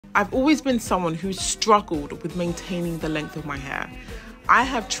I've always been someone who's struggled with maintaining the length of my hair. I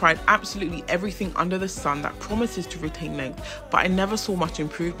have tried absolutely everything under the sun that promises to retain length, but I never saw much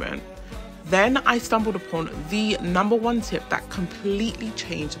improvement. Then I stumbled upon the #1 tip that completely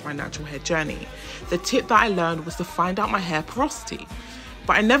changed my natural hair journey. The tip that I learned was to find out my hair porosity,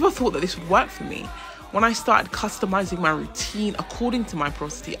 but I never thought that this would work for me. When I started customizing my routine according to my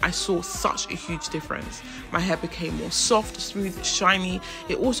porosity, I saw such a huge difference. My hair became more soft, smooth, shiny.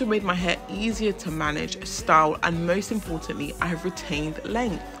 It also made my hair easier to manage, style, and most importantly, I have retained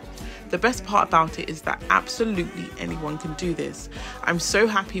length. The best part about it is that absolutely anyone can do this. I'm so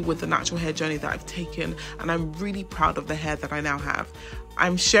happy with the natural hair journey that I've taken, and I'm really proud of the hair that I now have.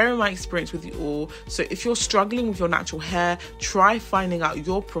 I'm sharing my experience with you all, so if you're struggling with your natural hair, try finding out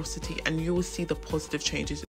your porosity and you will see the positive changes.